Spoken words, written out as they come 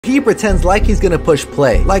He pretends like he's gonna push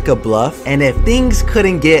play, like a bluff, and if things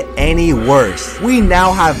couldn't get any worse, we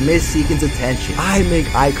now have Miss Seekin's attention. I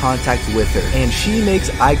make eye contact with her, and she makes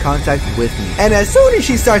eye contact with me. And as soon as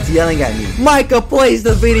she starts yelling at me, Micah plays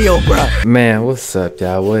the video, bruh. Man, what's up,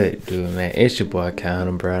 y'all? What it do, man? It's your boy,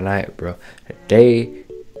 Count bro. Night, bro. Today,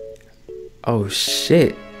 oh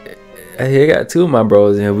shit. I got two of my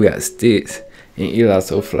bros in here. We got Sticks and Eli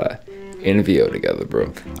So Fly in the video together,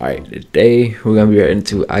 bro. Alright, today we're gonna be right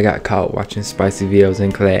into I got caught watching spicy videos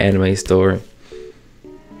in Clad Anime Store.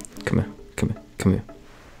 Come here.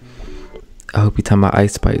 I hope he talking about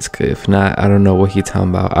Ice Spice, cause if not, I don't know what he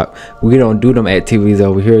talking about. We don't do them activities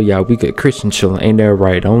over here, y'all. We get Christian chilling, ain't that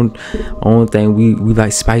right? Only thing we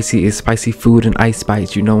like spicy is spicy food and Ice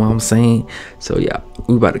Spice, you know what I'm saying? So yeah,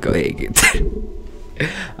 we about to go ahead and get to it.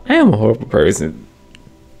 I am a horrible person.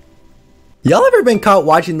 Y'all ever been caught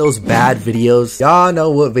watching those bad videos? Y'all know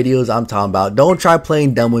what videos I'm talking about. Don't try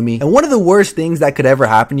playing dumb with me. And one of the worst things that could ever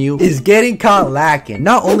happen to you is getting caught lacking.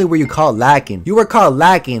 Not only were you caught lacking, you were caught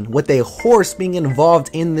lacking with a horse being involved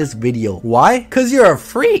in this video. Why? Because you're a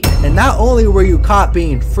freak. And not only were you caught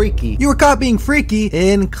being freaky, you were caught being freaky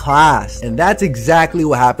in class. And that's exactly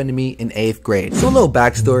what happened to me in 8th grade. So a little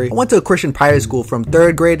backstory. I went to a Christian private school from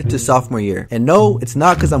 3rd grade to sophomore year. And no, it's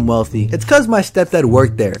not because I'm wealthy. It's because my stepdad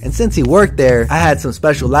worked there. And since he worked there, I had some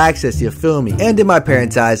special access, you feel me? And in my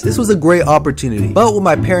parents' eyes, this was a great opportunity. But what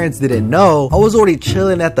my parents didn't know, I was already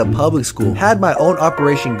chilling at the public school, had my own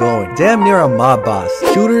operation going, damn near a mob boss.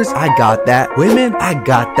 Shooters, I got that. Women, I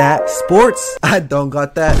got that. Sports, I don't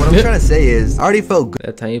got that. What I'm trying to say is, I already felt good.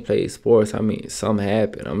 That time you played sports, I mean, something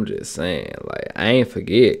happened. I'm just saying, like, I ain't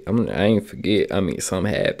forget. I mean,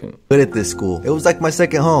 something happened. Good at this school. It was like my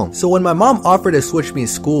second home. So when my mom offered to switch me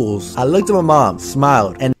schools, I looked at my mom,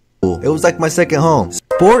 smiled, and it was like my second home.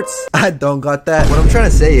 Sports, I don't got that. What I'm trying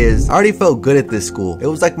to say is, I already felt good at this school. It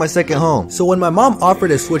was like my second home. So when my mom offered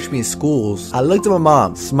to switch me schools, I looked at my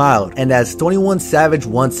mom, smiled, and as 21 Savage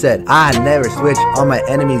once said, I never switch on my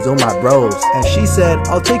enemies or my bros. And she said,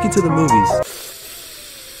 I'll take you to the movies.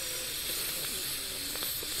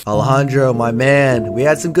 Alejandro, my man, we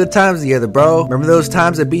had some good times together, bro. Remember those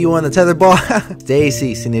times I beat you on the tetherball?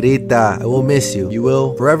 Stacy, señorita, I will miss you. You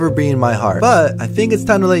will forever be in my heart. But I think it's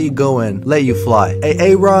time to let you go and let you fly. Hey,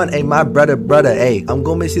 Aaron, hey, my brother, hey, I'm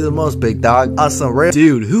gonna miss you the most, big dog. On some real.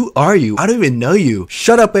 Dude, who are you? I don't even know you.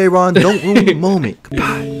 Shut up, Aaron. Don't ruin the moment.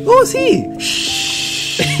 Goodbye. Who is he? Shh.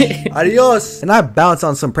 Adios. And I bounce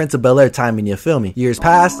on some Prince of Bel-Air timing, you feel me? Years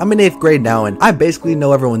passed, I'm in 8th grade now and I basically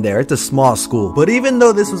know everyone there. It's a small school. But even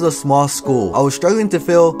though this was a small school, I was struggling to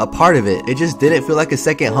feel a part of it. It just didn't feel like a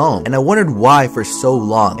second home. And I wondered why for so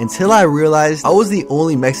long until I realized I was the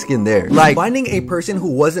only Mexican there. Like, finding a person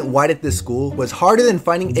who wasn't white at this school was harder than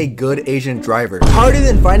finding a good Asian driver. Harder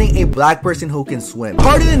than finding a black person who can swim.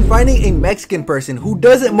 Harder than finding a Mexican person who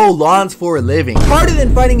doesn't mow lawns for a living. Harder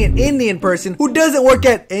than finding an Indian person who doesn't work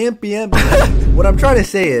at AM/PM. What I'm trying to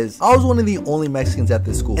say is, I was one of the only Mexicans at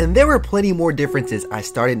this school, and there were plenty more differences I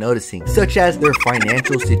started noticing, such as their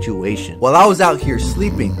financial situation. While I was out here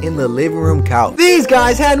sleeping in the living room couch, these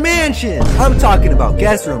guys had mansions. I'm talking about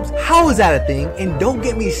guest rooms. How is that a thing? And don't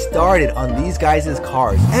get me started on these guys'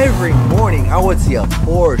 cars. Every morning I would see a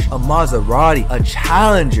Porsche, a Maserati, a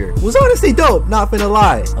Challenger. It was honestly dope, not finna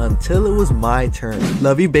lie, until it was my turn.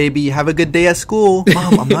 Love you, baby. Have a good day at school.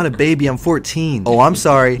 Mom, I'm not a baby, I'm 14. Oh, I'm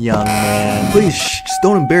sorry, young man. Please, shh, just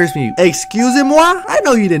don't embarrass me. Excusez-moi? I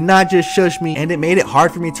know you did not just shush me, and it made it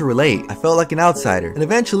hard for me to relate. I felt like an outsider. And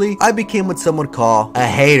eventually, I became what some would call a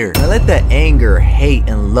hater. And I let that anger, hate,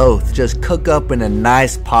 and loath just cook up in a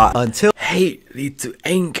nice pot until Hate lead to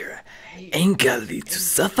anger. Anger lead to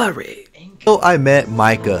suffering. I met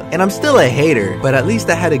Micah, and I'm still a hater, but at least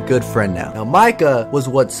I had a good friend now. Now Micah was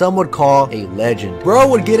what some would call a legend. Bro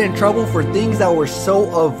would get in trouble for things that were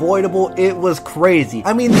so avoidable, it was crazy.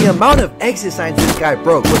 I mean, the amount of exit signs this guy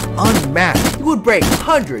broke was unmatched. He would break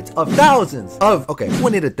hundreds of thousands of, okay,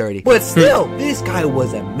 20 to 30. But still, this guy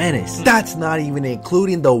was a menace. That's not even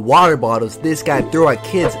including the water bottles this guy threw at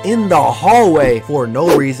kids in the hallway for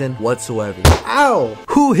no reason whatsoever. Ow!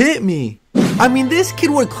 Who hit me? I mean, this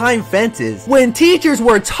kid would climb fences when teachers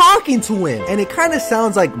were talking to him. And it kind of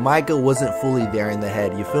sounds like Micah wasn't fully there in the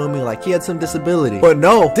head, you feel me? Like he had some disability. But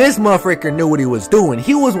no, this motherfucker knew what he was doing.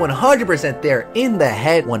 He was 100% there in the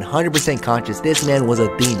head, 100% conscious. This man was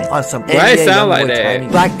a demon on some NBA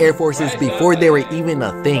Youngboy Black Air Forces before they were even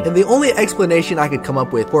a thing. And the only explanation I could come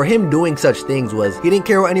up with for him doing such things was he didn't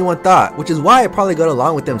care what anyone thought, which is why I probably got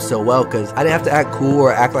along with him so well, because I didn't have to act cool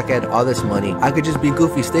or act like I had all this money. I could just be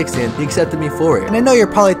goofy Sticks and he accepted me for it. And I know you're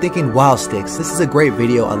probably thinking, wow, Sticks, this is a great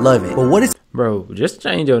video, I love it. But what is— Bro, just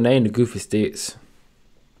change your name to Goofy Sticks.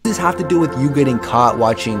 this have to do with you getting caught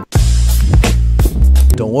watching?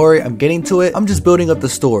 Don't worry, I'm getting to it. I'm just building up the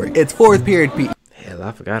story. It's 4th period PE. Hell,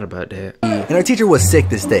 I forgot about that. And our teacher was sick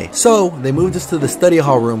this day. So they moved us to the study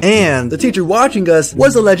hall room. And the teacher watching us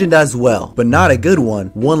was a legend as well. But not a good one.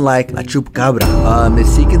 One like La Chupacabra. Miss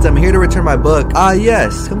Seekins, I'm here to return my book.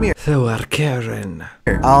 Yes, come here. So are Karen.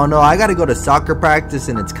 I don't know, I gotta go to soccer practice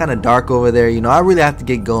and it's kind of dark over there. You know, I really have to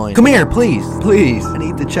get going. Come here, please. Please. I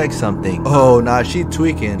need to check something. Oh, nah, she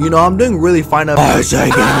tweaking. You know, I'm doing really fine up. I say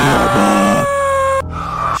give me your book.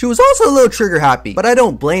 She was also a little trigger happy, but I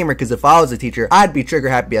don't blame her because if I was a teacher, I'd be trigger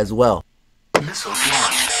happy as well.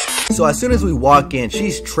 So as soon as we walk in,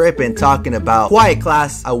 she's tripping, talking about, quiet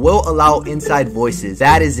class, I will allow inside voices.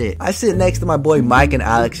 That is it. I sit next to my boy Mike and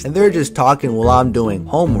Alex, and they're just talking while I'm doing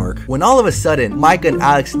homework. When all of a sudden, Mike and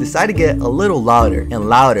Alex decide to get a little louder and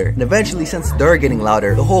louder. And eventually, since they're getting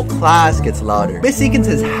louder, the whole class gets louder. Miss Seekins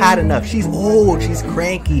has had enough. She's old, she's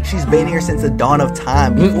cranky. She's been here since the dawn of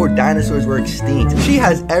time, before dinosaurs were extinct. She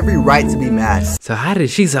has every right to be mad. So how did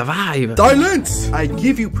she survive? Silence! I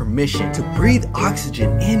give you permission to breathe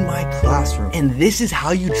oxygen in my classroom, and this is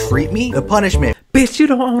how you treat me? The punishment, Bitch, you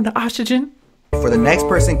don't own the oxygen. for the next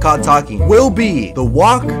person caught talking will be the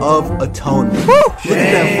walk of atonement. Woo! Look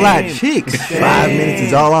at them flat cheeks. 5 minutes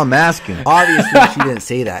is all I'm asking. Obviously, she didn't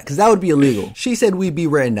say that, because that would be illegal. She said we'd be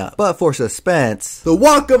written up. But for suspense, the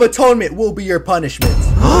walk of atonement will be your punishment.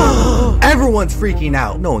 Everyone's freaking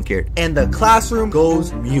out. No one cared. And the classroom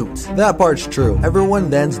goes mute. That part's true. Everyone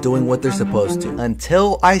then's doing what they're supposed to.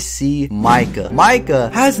 Until I see Micah. Micah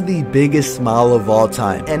has the biggest smile of all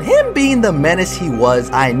time. And him being the menace he was,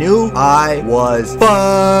 I knew I was fucked.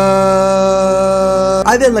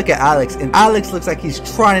 I then look at Alex, and Alex looks like he's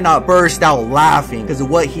trying to not burst out laughing because of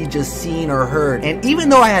what he just seen or heard. And even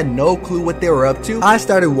though I had no clue what they were up to, I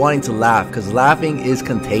started wanting to laugh because laughing is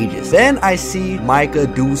contagious. Then I see Micah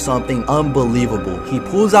do something unbelievable. He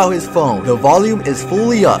pulls out his phone. The volume is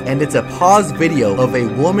fully up, and it's a paused video of a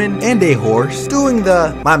woman and a horse doing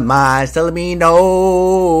the "my mind's telling me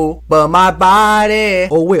no, but my body."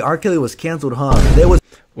 Oh wait, R. Kelly was canceled, huh? There was.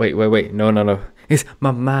 Wait. No. It's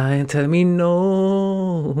my mind telling me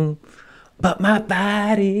no, but my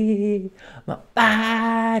body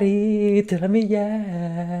telling me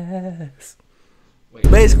yes.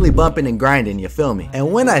 Basically bumping and grinding, you feel me?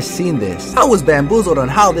 And when I seen this, I was bamboozled on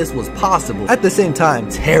how this was possible. At the same time,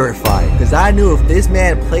 terrified. Because I knew if this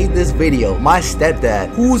man played this video, my stepdad,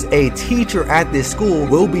 who's a teacher at this school,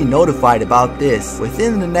 will be notified about this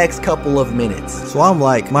within the next couple of minutes. So I'm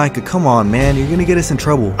like, Micah, come on, man. You're gonna get us in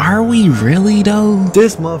trouble. Are we really though?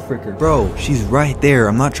 This motherfucker. Bro, she's right there.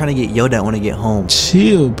 I'm not trying to get yelled at when I get home.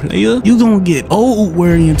 Chill, player. You gonna get old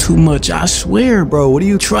worrying too much, I swear. Bro, what do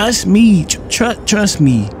you... Trust me. Trust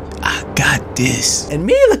me. I got this. And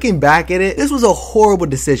me looking back at it, this was a horrible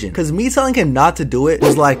decision. Because me telling him not to do it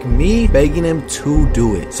was like me begging him to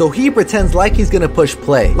do it. So he pretends like he's gonna push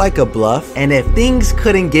play, like a bluff. And if things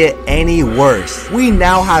couldn't get any worse, we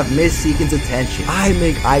now have Miss Seekins' attention. I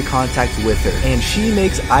make eye contact with her, and she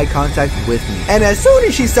makes eye contact with me. And as soon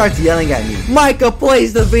as she starts yelling at me, Micah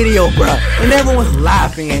plays the video, bruh. And everyone's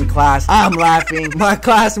laughing in class. I'm laughing. My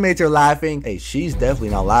classmates are laughing. Hey, she's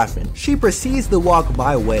definitely not laughing. She proceeds to walk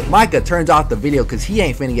my way. Micah turns off the video because he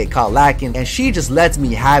ain't finna get caught lacking, and she just lets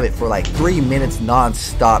me have it for like 3 minutes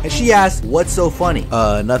non-stop. And she asks, what's so funny?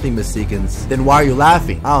 Nothing, Miss Seekins. Then why are you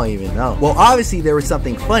laughing? I don't even know. Well, obviously there was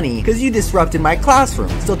something funny because you disrupted my classroom.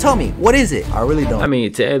 So tell me, what is it? I really don't. I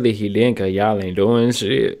mean, technically he didn't, cause y'all ain't doing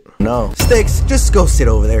shit. No. Sticks, just go sit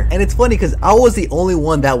over there. And it's funny because I was the only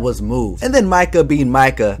one that was moved. And then Micah, being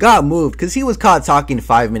Micah, got moved because he was caught talking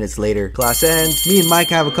 5 minutes later. Class ends. Me and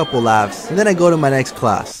Micah have a couple laughs. And then I go to my next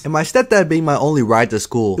class. And my stepdad being my only ride to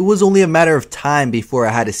school, it was only a matter of time before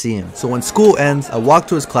I had to see him. So when school ends, I walk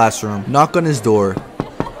to his classroom, knock on his door.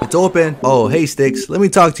 It's open. Oh, hey Sticks, let me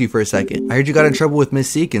talk to you for a second. I heard you got in trouble with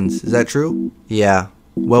Miss Seekins. Is that true? Yeah.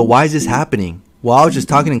 Well, why is this happening? Well, I was just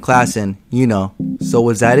talking in class and, you know. So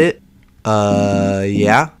was that it?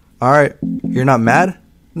 Yeah. Alright. You're not mad?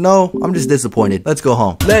 No, I'm just disappointed. Let's go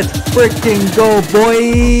home. Let's freaking go,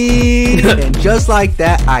 boy! And just like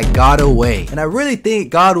that, I got away. And I really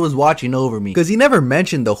think God was watching over me, because he never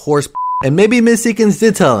mentioned the horse. And maybe Miss Seekins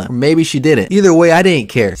did tell him, or maybe she didn't. Either way, I didn't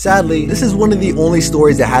care. Sadly, this is one of the only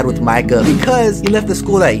stories I had with Micah because he left the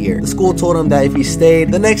school that year. The school told him that if he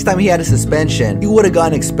stayed, the next time he had a suspension, he would have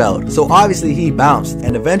gotten expelled. So obviously he bounced.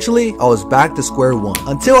 And eventually, I was back to square one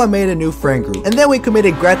until I made a new friend group. And then we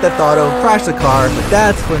committed Grand Theft Auto, crashed the car, but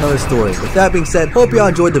that's for another story. With that being said, hope y'all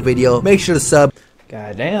enjoyed the video. Make sure to sub.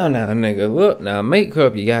 Goddamn now, nigga. Look, now make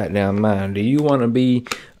up your goddamn mind. Do you want to be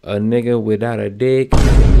a nigga without a dick?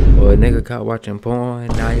 Or a nigga caught watching porn,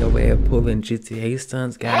 now your ass pulling GTA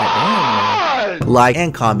stunts, goddamn, man. Like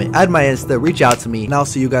and comment, add my Insta, reach out to me, and I'll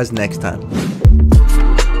see you guys next time.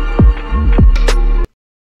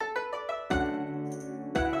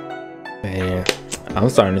 Man, I'm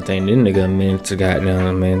starting to think this nigga meant to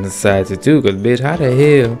goddamn, man, decide to do. Cause bitch, how the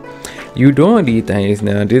hell you doing these things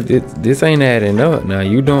now? This ain't adding up now.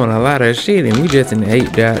 You doing a lot of shit and we just in the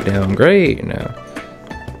 8th goddamn grade now.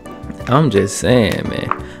 I'm just saying,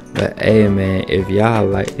 man. But hey, man, if y'all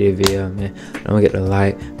like this video, man, don't forget to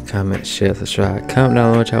like, comment, share, subscribe. Comment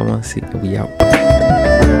down what y'all want to see. We out.